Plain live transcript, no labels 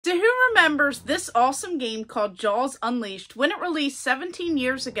remembers this awesome game called Jaws Unleashed when it released 17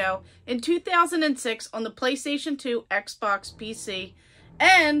 years ago in 2006 on the PlayStation 2, Xbox, PC?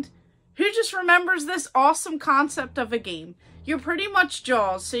 And who just remembers this awesome concept of a game? You're pretty much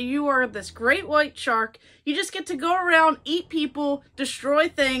Jaws, so you are this great white shark. You just get to go around, eat people, destroy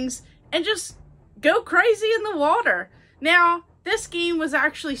things, and just go crazy in the water. Now, this game was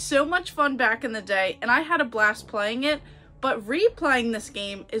actually so much fun back in the day, and I had a blast playing it, but replaying this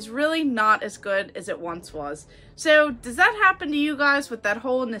game is really not as good as it once was. So, does that happen to you guys with that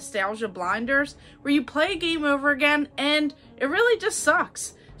whole nostalgia blinders, where you play a game over again, and it really just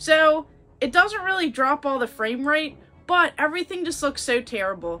sucks? So, it doesn't really drop all the frame rate, but everything just looks so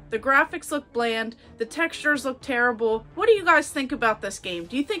terrible. The graphics look bland, the textures look terrible. What do you guys think about this game?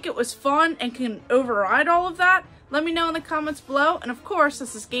 Do you think it was fun and can override all of that? Let me know in the comments below, and of course,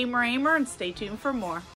 this is Gamer Ahmer, and stay tuned for more.